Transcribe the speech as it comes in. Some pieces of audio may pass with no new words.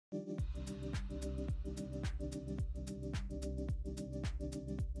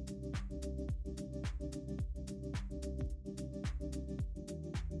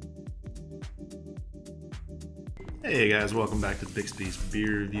Hey guys, welcome back to Bixby's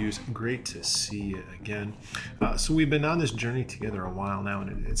Beer Reviews. Great to see you again. So we've been on this journey together a while now,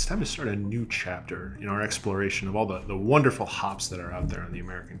 and it's time to start a new chapter in our exploration of all the wonderful hops that are out there in the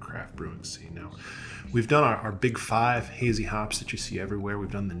American craft brewing scene. Now, we've done our big five hazy hops that you see everywhere.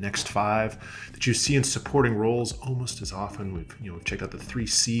 We've done the next five that you see in supporting roles almost as often. We've checked out the 3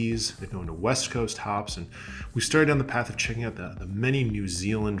 C's that go into West Coast hops, and we started down the path of checking out the many New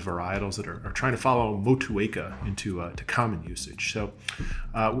Zealand varietals that are trying to follow Motueka into to common usage. So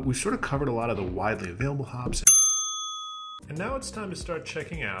we've sort of covered a lot of the widely available hops. And now it's time to start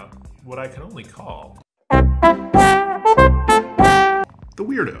checking out what I can only call the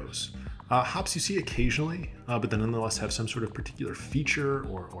weirdos. Hops you see occasionally, but then nonetheless have some sort of particular feature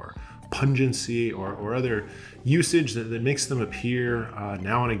or pungency or other usage that makes them appear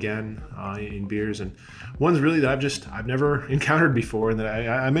now and again in beers, and ones really that I've never encountered before, and that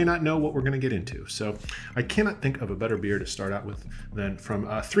I may not know what we're going to get into. So I cannot think of a better beer to start out with than from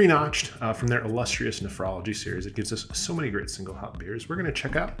 3 Notched from their illustrious Nephrology series. It gives us so many great single hop beers. We're going to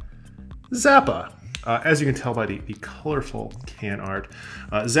check out Zappa. As you can tell by the colorful can art,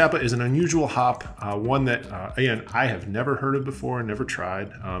 Zappa is an unusual hop, one that, again, I have never heard of before, never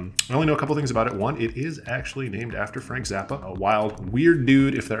tried. I only know a couple things about it. One, it is actually named after Frank Zappa, a wild, weird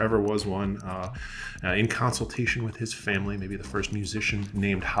dude, if there ever was one, in consultation with his family, maybe the first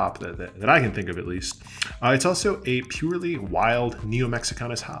musician-named hop that I can think of, at least. It's also a purely wild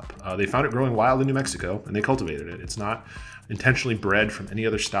Neo-Mexicanist hop. They found it growing wild in New Mexico, and they cultivated it. It's not intentionally bred from any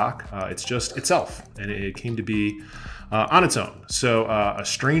other stock. It's just itself, and it came to be on its own. So a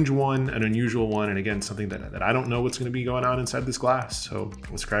strange one, an unusual one, and again, something that I don't know what's going to be going on inside this glass. So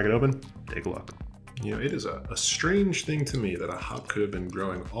let's crack it open, take a look. You know, it is a strange thing to me that a hop could have been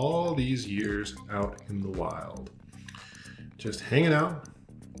growing all these years out in the wild, just hanging out,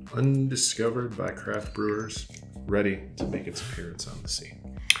 undiscovered by craft brewers, ready to make its appearance on the scene.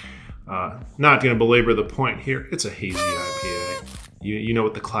 Not going to belabor the point here. It's a hazy IPA. You know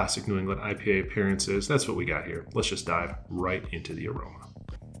what the classic New England IPA appearance is. That's what we got here. Let's just dive right into the aroma.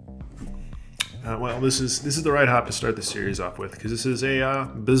 Well, this is the right hop to start the series off with, because this is a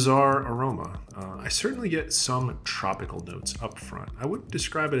bizarre aroma. I certainly get some tropical notes up front. I wouldn't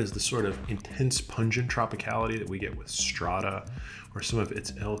describe it as the sort of intense pungent tropicality that we get with Strata or some of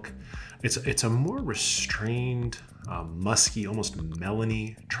its ilk. It's a more restrained, musky, almost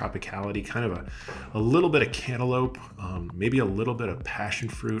melony tropicality, kind of a little bit of cantaloupe, maybe a little bit of passion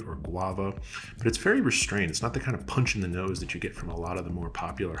fruit or guava, but it's very restrained. It's not the kind of punch in the nose that you get from a lot of the more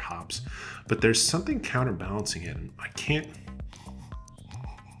popular hops, but there's something counterbalancing it, and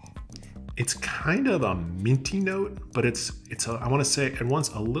it's kind of a minty note, but I want to say at once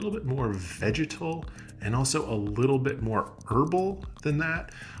a little bit more vegetal and also a little bit more herbal than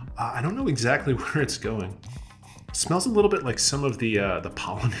that. I don't know exactly where it's going. It smells a little bit like some of the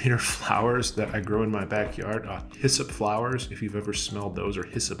pollinator flowers that I grow in my backyard. Hyssop flowers, if you've ever smelled those, or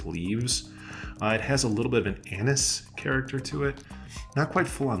hyssop leaves. It has a little bit of an anise character to it. Not quite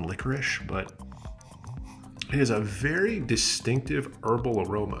full on licorice, but it is a very distinctive herbal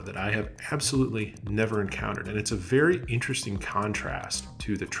aroma that I have absolutely never encountered. And it's a very interesting contrast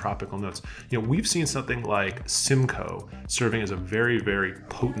to the tropical notes. You know, we've seen something like Simcoe serving as a very, very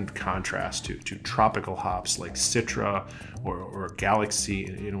potent contrast to tropical hops like Citra or Galaxy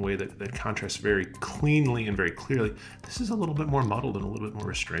in a way that contrasts very cleanly and very clearly. This is a little bit more muddled and a little bit more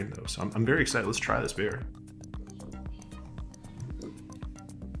restrained though. So I'm very excited. Let's try this beer.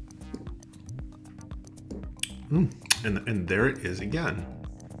 And there it is again.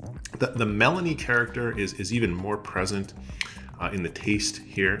 The melony character is even more present in the taste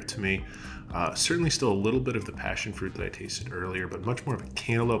here to me. Certainly still a little bit of the passion fruit that I tasted earlier, but much more of a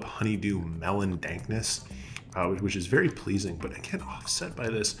cantaloupe, honeydew, melon dankness, which is very pleasing, but again, offset by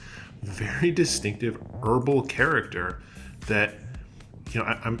this very distinctive herbal character that, you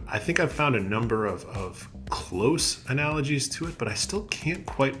know, I think I've found a number of close analogies to it, but I still can't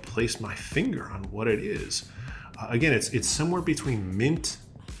quite place my finger on what it is. Again, it's somewhere between mint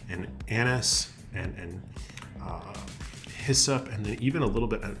and anise and hyssop, and then even a little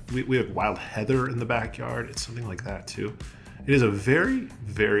bit, we have wild heather in the backyard. It's something like that too. It is a very,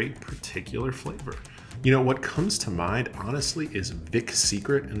 very particular flavor. You know, what comes to mind, honestly, is Vic's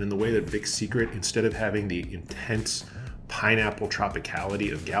Secret, and in the way that Vic's Secret, instead of having the intense pineapple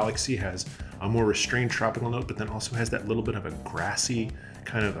tropicality of Galaxy, has a more restrained tropical note, but then also has that little bit of a grassy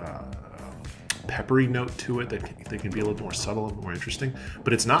kind of peppery note to it that can be a little more subtle, a little more interesting,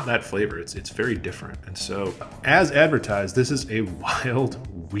 but it's not that flavor. It's very different. And so, as advertised, this is a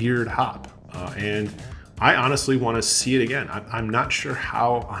wild, weird hop, and I honestly want to see it again. I'm not sure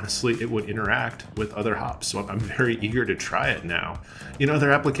how, honestly, it would interact with other hops. So I'm very eager to try it now in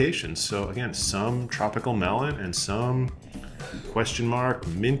other applications. So again, some tropical melon and some question mark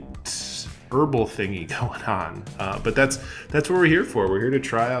mint herbal thingy going on. But that's what we're here for. We're here to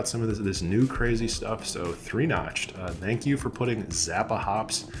try out some of this new crazy stuff. So 3-notched. Thank you for putting Zappa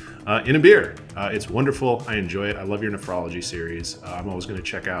hops in a beer. It's wonderful. I enjoy it. I love your nephrology series. I'm always going to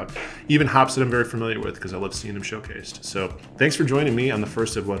check out even hops that I'm very familiar with because I love seeing them showcased. So thanks for joining me on the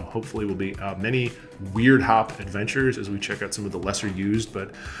first of what hopefully will be many weird hop adventures as we check out some of the lesser used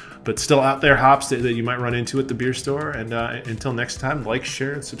but still out there hops that you might run into at the beer store. And until next time, like,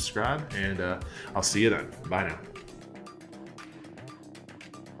 share, and subscribe, and I'll see you then. Bye now.